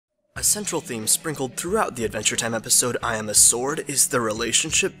A central theme sprinkled throughout the Adventure Time episode I Am a Sword is the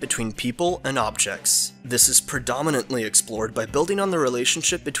relationship between people and objects. This is predominantly explored by building on the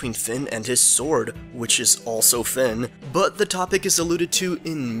relationship between Finn and his sword, which is also Finn, but the topic is alluded to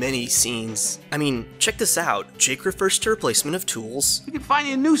in many scenes. I mean, check this out. Jake refers to replacement of tools. We can find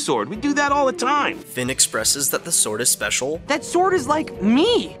you a new sword. We do that all the time. Finn expresses that the sword is special. That sword is like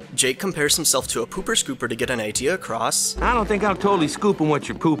me. Jake compares himself to a pooper scooper to get an idea across. I don't think I'm totally scooping what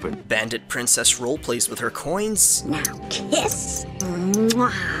you're pooping. Bandit Princess roleplays with her coins. Now kiss.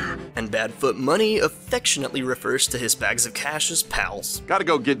 Mwah. And Badfoot Money affectionately refers to his bags of cash as pals. Gotta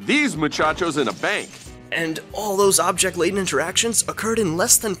go get these muchachos in a bank. And all those object-laden interactions occurred in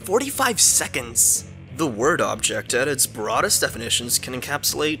less than 45 seconds. The word object, at its broadest definitions, can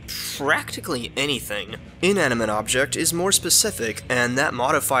encapsulate practically anything. Inanimate object is more specific, and that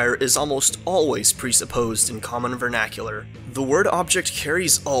modifier is almost always presupposed in common vernacular. The word object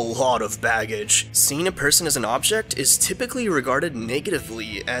carries a lot of baggage. Seeing a person as an object is typically regarded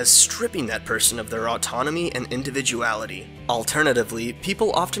negatively as stripping that person of their autonomy and individuality. Alternatively,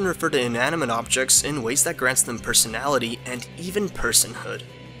 people often refer to inanimate objects in ways that grants them personality and even personhood.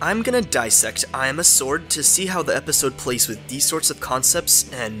 I'm gonna dissect I Am a Sword to see how the episode plays with these sorts of concepts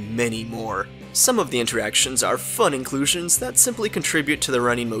and many more. Some of the interactions are fun inclusions that simply contribute to the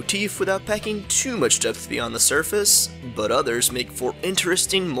running motif without packing too much depth beyond the surface, but others make for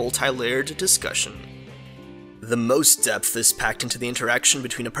interesting multi-layered discussion. The most depth is packed into the interaction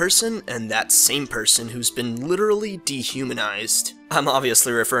between a person and that same person who's been literally dehumanized. I'm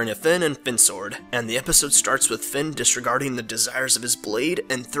obviously referring to Finn and Finnsword, and the episode starts with Finn disregarding the desires of his blade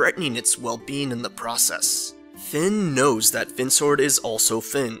and threatening its well-being in the process. Finn knows that Finnsword is also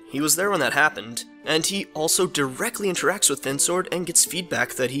Finn. He was there when that happened, and he also directly interacts with Finnsword and gets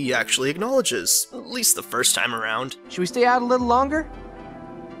feedback that he actually acknowledges, at least the first time around. Should we stay out a little longer?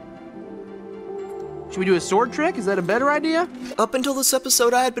 Should we do a sword trick? Is that a better idea? Up until this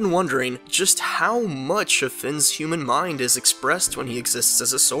episode, I had been wondering just how much of Finn's human mind is expressed when he exists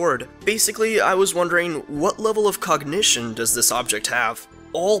as a sword. Basically, I was wondering, what level of cognition does this object have?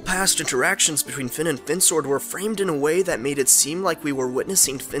 All past interactions between Finn and Finnsword were framed in a way that made it seem like we were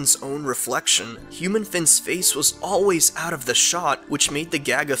witnessing Finn's own reflection. Human Finn's face was always out of the shot, which made the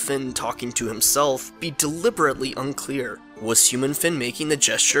gag of Finn talking to himself be deliberately unclear. Was human Finn making the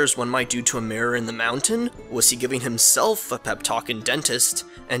gestures one might do to a mirror in the mountain? Was he giving himself a pep talk in Dentist?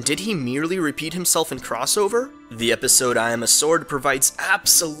 And did he merely repeat himself in Crossover? The episode I Am a Sword provides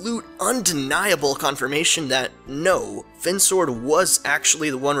absolute, undeniable confirmation that, no, Finnsword was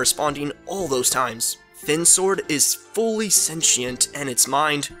actually the one responding all those times. Finnsword is fully sentient, and its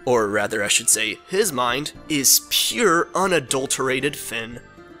mind, or rather I should say his mind, is pure, unadulterated Finn.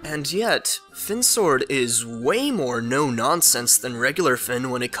 And yet, Finnsword is way more no-nonsense than regular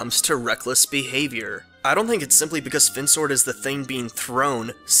Finn when it comes to reckless behavior. I don't think it's simply because Finnsword is the thing being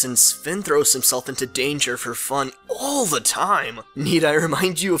thrown, since Finn throws himself into danger for fun all the time. Need I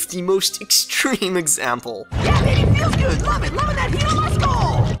remind you of the most extreme example? Yeah, baby, feels good. Love it. Loving that heat on my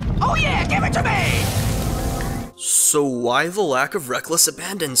skull. Oh yeah, give it to me. So why the lack of reckless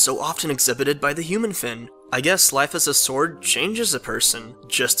abandon so often exhibited by the human Finn? I guess life as a sword changes a person.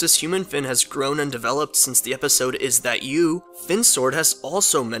 Just as human Finn has grown and developed since the episode Is That You, Finnsword has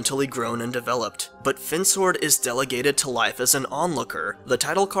also mentally grown and developed. But Finnsword is delegated to life as an onlooker. The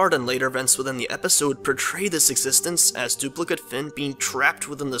title card and later events within the episode portray this existence as duplicate Finn being trapped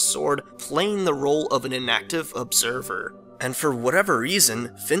within the sword, playing the role of an inactive observer. And for whatever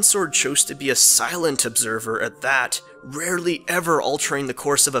reason, Finnsword chose to be a silent observer at that, rarely ever altering the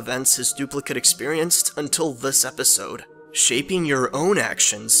course of events his duplicate experienced until this episode. Shaping your own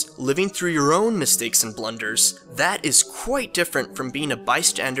actions, living through your own mistakes and blunders, that is quite different from being a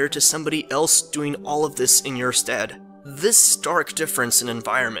bystander to somebody else doing all of this in your stead. This stark difference in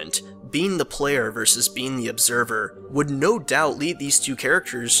environment, being the player versus being the observer, would no doubt lead these two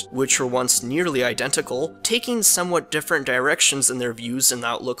characters, which were once nearly identical, taking somewhat different directions in their views and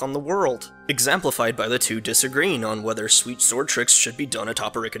outlook on the world, exemplified by the two disagreeing on whether sweet sword tricks should be done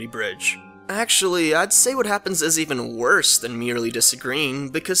atop a rickety bridge. Actually, I'd say what happens is even worse than merely disagreeing,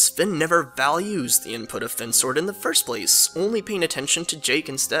 because Finn never values the input of Finnsword in the first place, only paying attention to Jake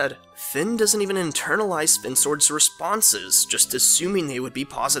instead. Finn doesn't even internalize Finnsword's responses, just assuming they would be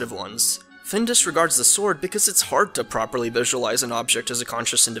positive ones. Finn disregards the sword because it's hard to properly visualize an object as a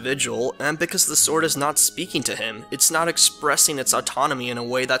conscious individual, and because the sword is not speaking to him, it's not expressing its autonomy in a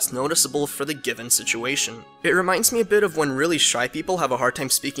way that's noticeable for the given situation. It reminds me a bit of when really shy people have a hard time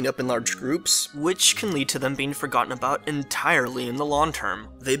speaking up in large groups, which can lead to them being forgotten about entirely in the long term.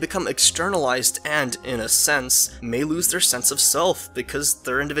 They become externalized and, in a sense, may lose their sense of self because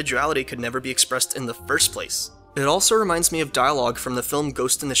their individuality could never be expressed in the first place. It also reminds me of dialogue from the film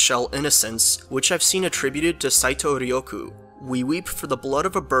Ghost in the Shell Innocence, which I've seen attributed to Saito Ryoku. We weep for the blood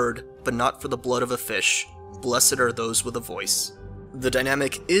of a bird, but not for the blood of a fish. Blessed are those with a voice. The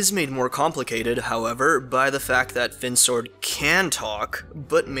dynamic is made more complicated, however, by the fact that Finn's sword can talk,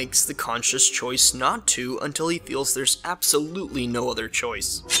 but makes the conscious choice not to until he feels there's absolutely no other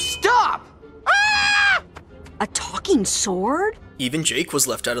choice. Stop! Ah! A talking sword? Even Jake was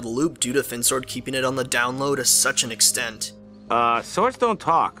left out of the loop due to Finn's sword keeping it on the download to such an extent. Swords don't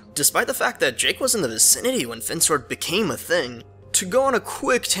talk. Despite the fact that Jake was in the vicinity when Finn's sword became a thing. To go on a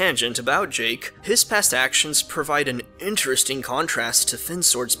quick tangent about Jake, his past actions provide an interesting contrast to Finn's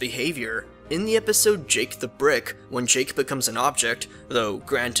sword's behavior. In the episode Jake the Brick, when Jake becomes an object, though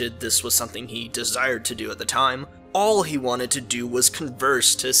granted this was something he desired to do at the time, all he wanted to do was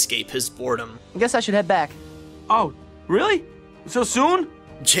converse to escape his boredom. I guess I should head back. Oh, really? So soon?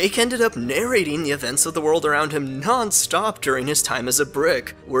 Jake ended up narrating the events of the world around him non-stop during his time as a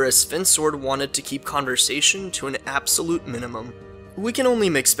brick, whereas Finn's sword wanted to keep conversation to an absolute minimum. We can only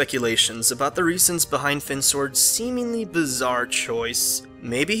make speculations about the reasons behind Finn's sword's seemingly bizarre choice.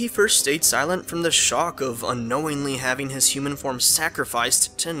 Maybe he first stayed silent from the shock of unknowingly having his human form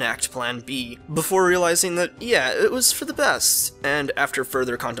sacrificed to enact Plan B, before realizing that, yeah, it was for the best, and after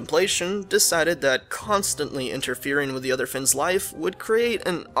further contemplation, decided that constantly interfering with the other Finn's life would create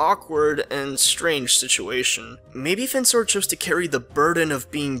an awkward and strange situation. Maybe Finn's sword chose to carry the burden of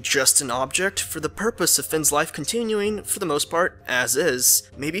being just an object for the purpose of Finn's life continuing, for the most part, as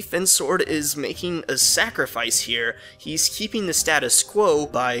is. Maybe Finn's sword is making a sacrifice here. He's keeping the status quo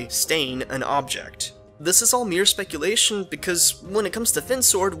by staying an object. This is all mere speculation because when it comes to Finn's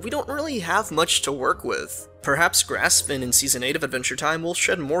sword, we don't really have much to work with. Perhaps Grassfin in Season 8 of Adventure Time will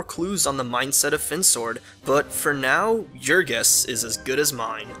shed more clues on the mindset of Finn's sword, but for now, your guess is as good as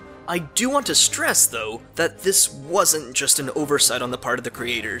mine. I do want to stress, though, that this wasn't just an oversight on the part of the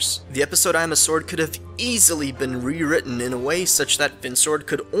creators. The episode I Am a Sword could have easily been rewritten in a way such that Finn's sword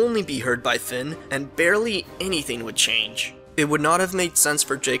could only be heard by Finn, and barely anything would change. It would not have made sense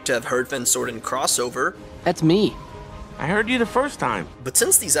for Jake to have heard Finn's sword in crossover. That's me. I heard you the first time. But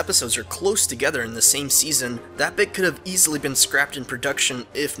since these episodes are close together in the same season, that bit could have easily been scrapped in production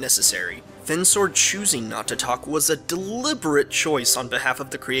if necessary. Finn's sword choosing not to talk was a deliberate choice on behalf of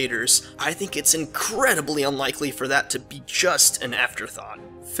the creators. I think it's incredibly unlikely for that to be just an afterthought.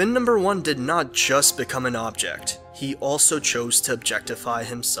 Finn number 1 did not just become an object, he also chose to objectify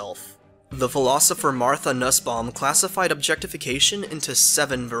himself. The philosopher Martha Nussbaum classified objectification into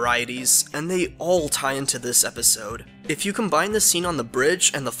 7 varieties, and they all tie into this episode. If you combine the scene on the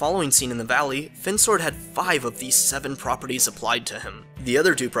bridge and the following scene in the valley, Finn's sword had 5 of these 7 properties applied to him. The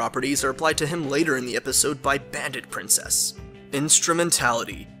other 2 properties are applied to him later in the episode by Bandit Princess.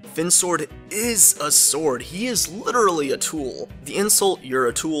 Instrumentality. Finn's sword is a sword, he is literally a tool. The insult, "you're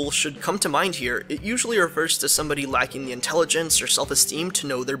a tool," should come to mind here. It usually refers to somebody lacking the intelligence or self-esteem to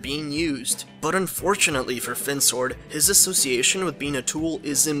know they're being used. But unfortunately for Finn's sword, his association with being a tool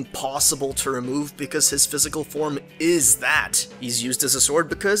is impossible to remove because his physical form is that. He's used as a sword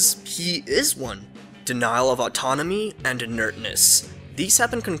because he is one. Denial of autonomy and inertness. These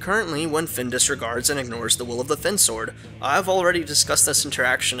happen concurrently when Finn disregards and ignores the will of the Finn sword. I've already discussed this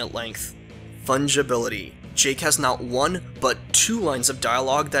interaction at length. Fungibility. Jake has not 1, but 2 lines of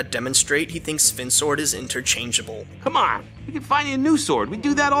dialogue that demonstrate he thinks Finn's sword is interchangeable. Come on, we can find you a new sword. We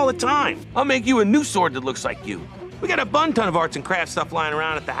do that all the time. I'll make you a new sword that looks like you. We got a ton of arts and crafts stuff lying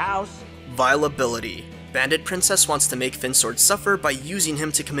around at the house. Violability. Bandit Princess wants to make Finn's sword suffer by using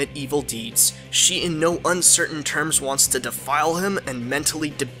him to commit evil deeds. She in no uncertain terms wants to defile him and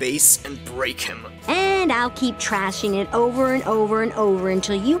mentally debase and break him. And I'll keep trashing it over and over and over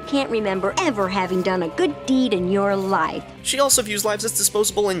until you can't remember ever having done a good deed in your life. She also views lives as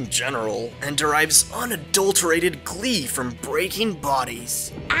disposable in general, and derives unadulterated glee from breaking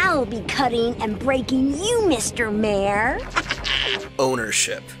bodies. I'll be cutting and breaking you, Mr. Mayor.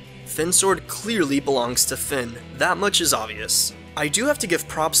 Ownership. Finn's sword clearly belongs to Finn, that much is obvious. I do have to give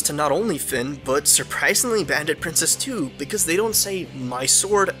props to not only Finn, but surprisingly Bandit Princess too, because they don't say "my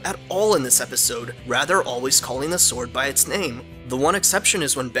sword" at all in this episode, rather always calling the sword by its name. The one exception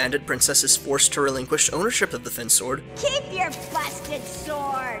is when Bandit Princess is forced to relinquish ownership of the Finn sword. Keep your busted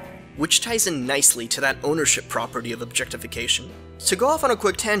sword. which ties in nicely to that ownership property of objectification. To go off on a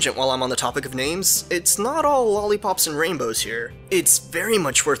quick tangent while I'm on the topic of names, it's not all lollipops and rainbows here. It's very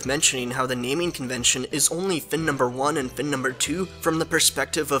much worth mentioning how the naming convention is only fin number 1 and fin number 2 from the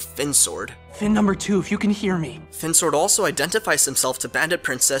perspective of Finsword. Fin number 2, if you can hear me. Finsword also identifies himself to Bandit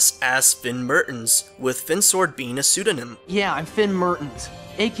Princess as Finn Mertens, with Finsword being a pseudonym. Yeah, I'm Finn Mertens,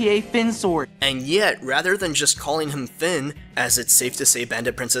 aka Finsword. And yet, rather than just calling him Finn, as it's safe to say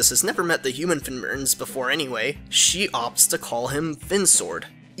Bandit Princess has never met the human Finn Mertens before anyway, she opts to call him Finsword.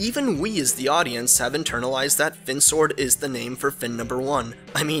 Even we as the audience have internalized that Finsword is the name for fin number 1.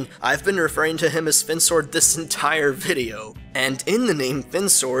 I mean, I've been referring to him as Finsword this entire video. And in the name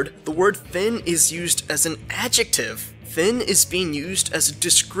Finsword, the word Finn is used as an adjective. Finn is being used as a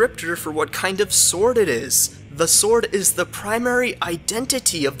descriptor for what kind of sword it is. The sword is the primary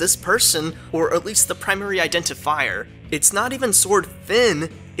identity of this person, or at least the primary identifier. It's not even Sword Finn,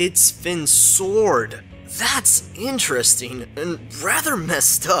 it's Finsword. That's interesting, and rather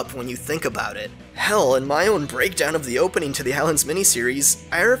messed up when you think about it. Hell, in my own breakdown of the opening to the Helen's miniseries,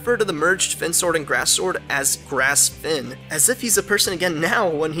 I refer to the merged Finsword and Grassword as Grass Finn, as if he's a person again now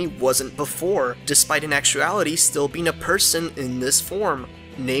when he wasn't before, despite in actuality still being a person in this form.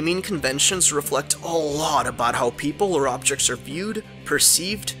 Naming conventions reflect a lot about how people or objects are viewed,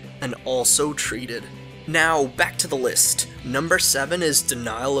 perceived, and also treated. Now, back to the list. Number 7 is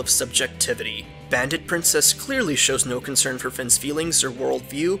Denial of Subjectivity. Bandit Princess clearly shows no concern for Finn's feelings or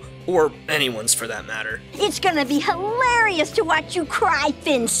worldview, or anyone's for that matter. It's gonna be hilarious to watch you cry,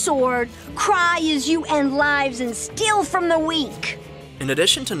 Finsword. Cry as you end lives and steal from the weak. In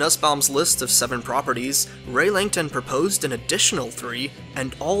addition to Nussbaum's list of 7 properties, Ray Langton proposed an additional 3,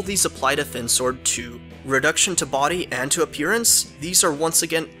 and all these apply to Finsword too. Reduction to body and to appearance, these are once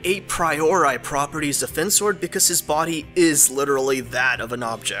again a priori properties of Finsword because his body is literally that of an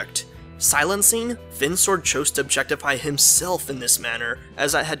object. Silencing, Finsword chose to objectify himself in this manner,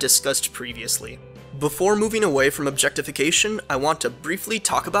 as I had discussed previously. Before moving away from objectification, I want to briefly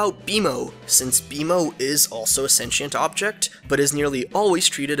talk about BMO, since BMO is also a sentient object, but is nearly always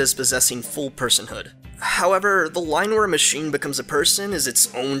treated as possessing full personhood. However, the line where a machine becomes a person is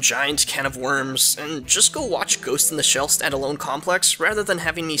its own giant can of worms, and just go watch Ghost in the Shell standalone complex rather than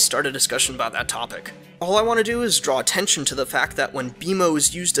having me start a discussion about that topic. All I want to do is draw attention to the fact that when BMO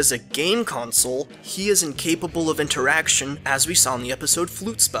is used as a game console, he is incapable of interaction, as we saw in the episode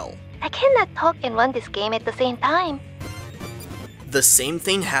Flute Spell. I cannot talk and run this game at the same time. The same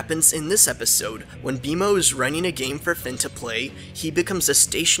thing happens in this episode. When BMO is running a game for Finn to play, he becomes a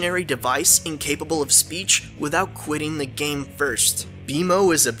stationary device incapable of speech without quitting the game first.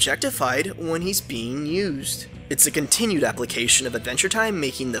 BMO is objectified when he's being used. It's a continued application of Adventure Time,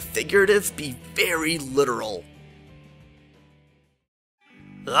 making the figurative be very literal.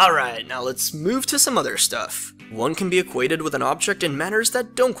 Alright, now let's move to some other stuff. One can be equated with an object in manners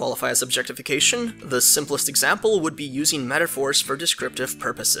that don't qualify as objectification. The simplest example would be using metaphors for descriptive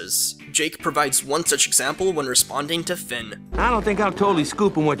purposes. Jake provides one such example when responding to Finn. I don't think I'm totally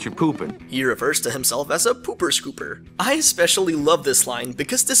scooping what you're pooping. He refers to himself as a pooper scooper. I especially love this line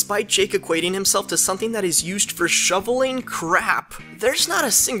because despite Jake equating himself to something that is used for shoveling crap, there's not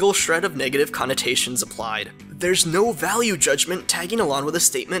a single shred of negative connotations applied. There's no value judgment tagging along with a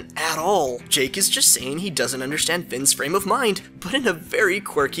statement at all. Jake is just saying he doesn't understand Finn's frame of mind, but in a very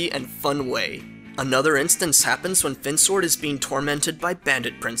quirky and fun way. Another instance happens when Finsword is being tormented by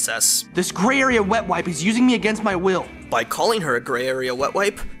Bandit Princess. This gray area wet wipe is using me against my will. By calling her a gray area wet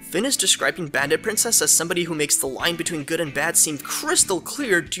wipe, Finn is describing Bandit Princess as somebody who makes the line between good and bad seem crystal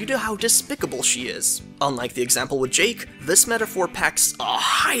clear due to how despicable she is. Unlike the example with Jake, this metaphor packs a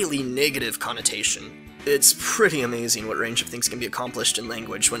highly negative connotation. It's pretty amazing what range of things can be accomplished in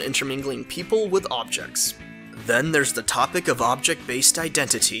language when intermingling people with objects. Then there's the topic of object-based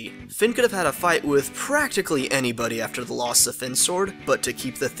identity. Finn could have had a fight with practically anybody after the loss of Finsword, but to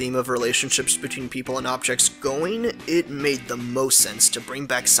keep the theme of relationships between people and objects going, it made the most sense to bring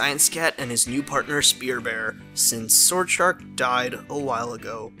back Science Cat and his new partner Spearbear, since Sword Shark died a while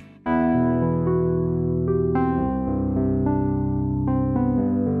ago.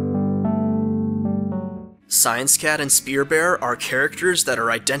 Science Cat and Spearbear are characters that are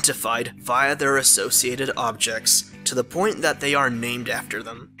identified via their associated objects, to the point that they are named after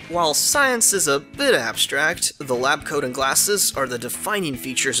them. While science is a bit abstract, the lab coat and glasses are the defining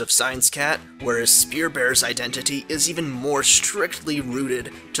features of Science Cat, whereas Spearbear's identity is even more strictly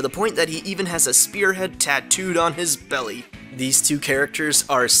rooted, to the point that he even has a spearhead tattooed on his belly. These two characters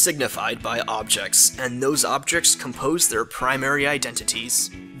are signified by objects, and those objects compose their primary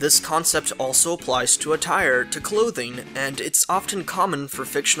identities. This concept also applies to attire, to clothing, and it's often common for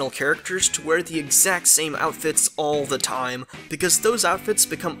fictional characters to wear the exact same outfits all the time, because those outfits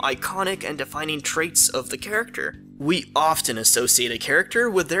become iconic and defining traits of the character. We often associate a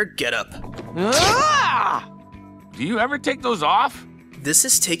character with their getup. Ah! Do you ever take those off? This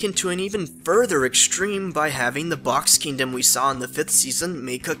is taken to an even further extreme by having the Box Kingdom we saw in the 5th season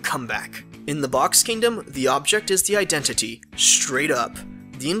make a comeback. In the Box Kingdom, the object is the identity, straight up.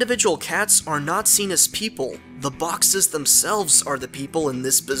 The individual cats are not seen as people. The boxes themselves are the people in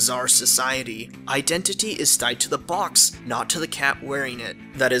this bizarre society. Identity is tied to the box, not to the cat wearing it.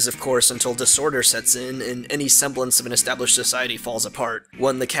 That is, of course, until disorder sets in and any semblance of an established society falls apart.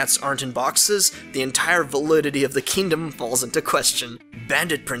 When the cats aren't in boxes, the entire validity of the kingdom falls into question.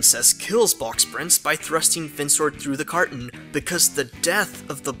 Bandit Princess kills Box Prince by thrusting Finsword through the carton, because the death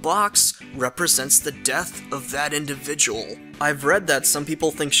of the box represents the death of that individual. I've read that some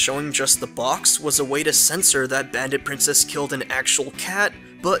people think showing just the box was a way to censor that Bandit Princess killed an actual cat,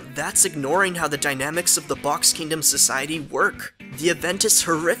 but that's ignoring how the dynamics of the Box Kingdom society work. The event is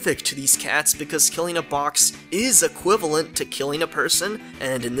horrific to these cats because killing a box is equivalent to killing a person,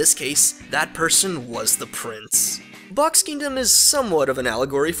 and in this case, that person was the prince. Box Kingdom is somewhat of an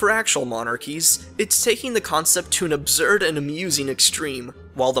allegory for actual monarchies. It's taking the concept to an absurd and amusing extreme.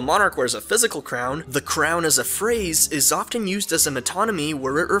 While the monarch wears a physical crown, the crown as a phrase is often used as a metonymy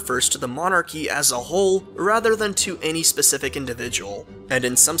where it refers to the monarchy as a whole rather than to any specific individual. And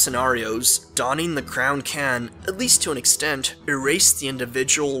in some scenarios, donning the crown can, at least to an extent, erase the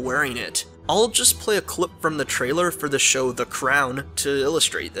individual wearing it. I'll just play a clip from the trailer for the show The Crown to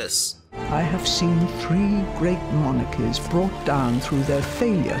illustrate this. I have seen 3 great monarchies brought down through their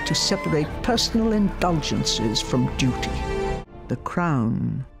failure to separate personal indulgences from duty. The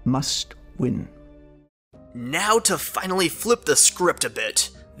crown must win. Now to finally flip the script a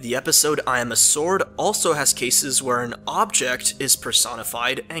bit. The episode I Am a Sword also has cases where an object is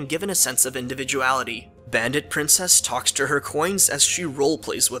personified and given a sense of individuality. Bandit Princess talks to her coins as she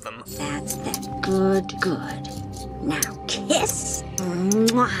roleplays with them. That's that good. Now kiss.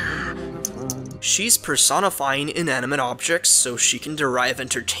 Mwah. She's personifying inanimate objects so she can derive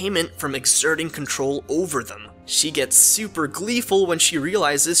entertainment from exerting control over them. She gets super gleeful when she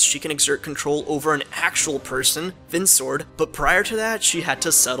realizes she can exert control over an actual person, Finsword, but prior to that she had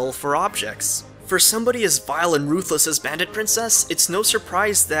to settle for objects. For somebody as vile and ruthless as Bandit Princess, it's no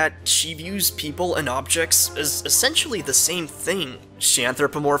surprise that she views people and objects as essentially the same thing. She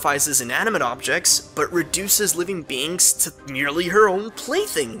anthropomorphizes inanimate objects, but reduces living beings to merely her own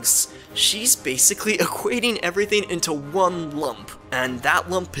playthings. She's basically equating everything into one lump, and that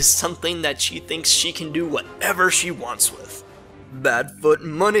lump is something that she thinks she can do whatever she wants with. Badfoot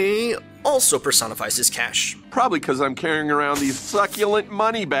Money also personifies his cash. Probably because I'm carrying around these succulent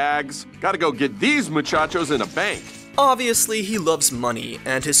money bags. Gotta go get these muchachos in a bank. Obviously, he loves money,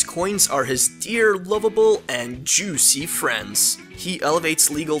 and his coins are his dear, lovable, and juicy friends. He elevates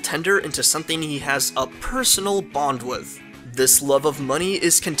legal tender into something he has a personal bond with. This love of money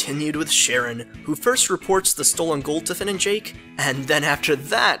is continued with Sharon, who first reports the stolen gold to Finn and Jake, and then after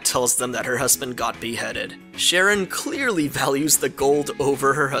that tells them that her husband got beheaded. Sharon clearly values the gold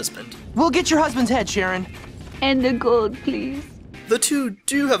over her husband. We'll get your husband's head, Sharon. And the gold, please. The two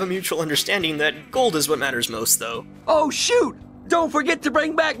do have a mutual understanding that gold is what matters most, though. Oh, shoot! Don't forget to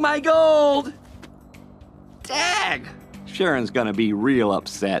bring back my gold! Dag! Sharon's gonna be real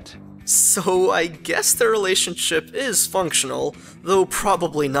upset. So I guess their relationship is functional, though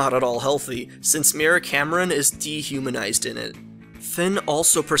probably not at all healthy, since Mira Cameron is dehumanized in it. Finn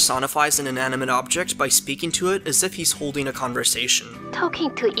also personifies an inanimate object by speaking to it as if he's holding a conversation.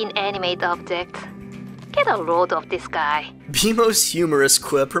 Talking to inanimate objects. Get a load of this guy. BMO's humorous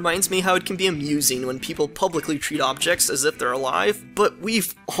quip reminds me how it can be amusing when people publicly treat objects as if they're alive, but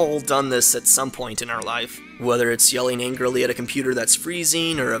we've all done this at some point in our life. Whether it's yelling angrily at a computer that's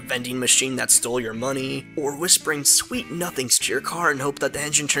freezing, or a vending machine that stole your money, or whispering sweet nothings to your car in hope that the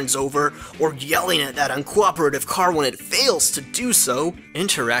engine turns over, or yelling at that uncooperative car when it fails to do so,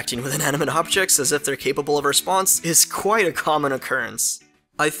 interacting with inanimate objects as if they're capable of response is quite a common occurrence.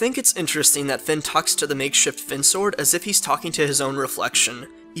 I think it's interesting that Finn talks to the makeshift Finsword as if he's talking to his own reflection.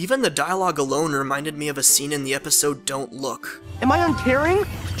 Even the dialogue alone reminded me of a scene in the episode Don't Look. Am I uncaring?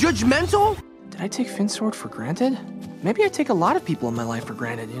 Judgmental? Did I take Finsword for granted? Maybe I take a lot of people in my life for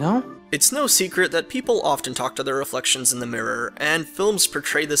granted, you know? It's no secret that people often talk to their reflections in the mirror, and films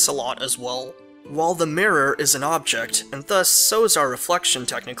portray this a lot as well. While the mirror is an object, and thus so is our reflection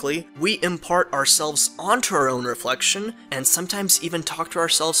technically, we impart ourselves onto our own reflection, and sometimes even talk to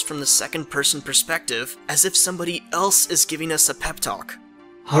ourselves from the second person perspective, as if somebody else is giving us a pep talk.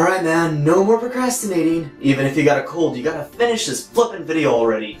 Alright man, no more procrastinating. Even if you got a cold, you gotta finish this flippin' video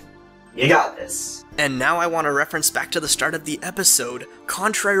already. You got this. And now I want to reference back to the start of the episode.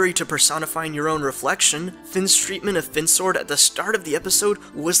 Contrary to personifying your own reflection, Finn's treatment of Finsword at the start of the episode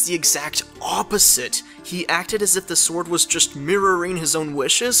was the exact opposite. He acted as if the sword was just mirroring his own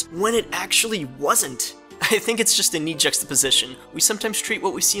wishes, when it actually wasn't. I think it's just a neat juxtaposition. We sometimes treat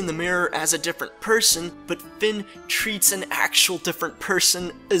what we see in the mirror as a different person, but Finn treats an actual different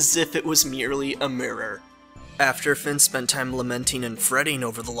person as if it was merely a mirror. After Finn spent time lamenting and fretting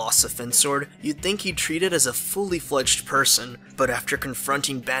over the loss of Finsword, you'd think he'd treat it as a fully fledged person, but after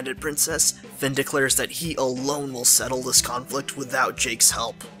confronting Bandit Princess, Finn declares that he alone will settle this conflict without Jake's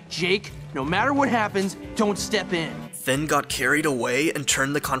help. Jake, no matter what happens, don't step in. Finn got carried away and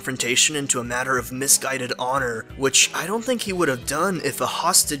turned the confrontation into a matter of misguided honor, which I don't think he would have done if a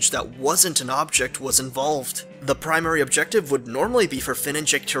hostage that wasn't an object was involved. The primary objective would normally be for Finn and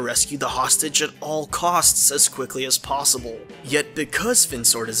Jake to rescue the hostage at all costs as quickly as possible. Yet because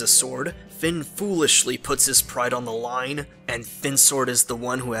Finsword is a sword, Finn foolishly puts his pride on the line, and Finsword is the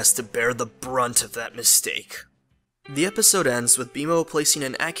one who has to bear the brunt of that mistake. The episode ends with Bimo placing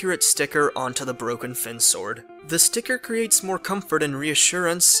an accurate sticker onto the broken Finsword. The sticker creates more comfort and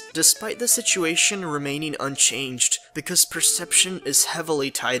reassurance, despite the situation remaining unchanged, because perception is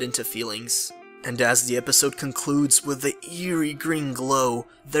heavily tied into feelings. And as the episode concludes with the eerie green glow,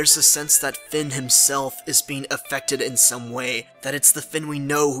 there's a sense that Finn himself is being affected in some way, that it's the Finn we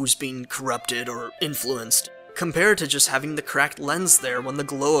know who's being corrupted or influenced. Compared to just having the cracked lens there when the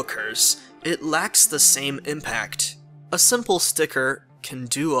glow occurs, it lacks the same impact. A simple sticker can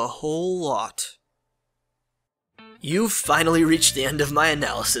do a whole lot. You've finally reached the end of my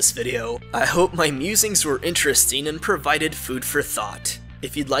analysis video. I hope my musings were interesting and provided food for thought.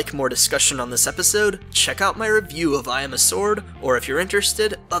 If you'd like more discussion on this episode, check out my review of I Am a Sword, or if you're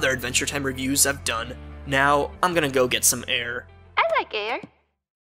interested, other Adventure Time reviews I've done. Now, I'm gonna go get some air. I like air.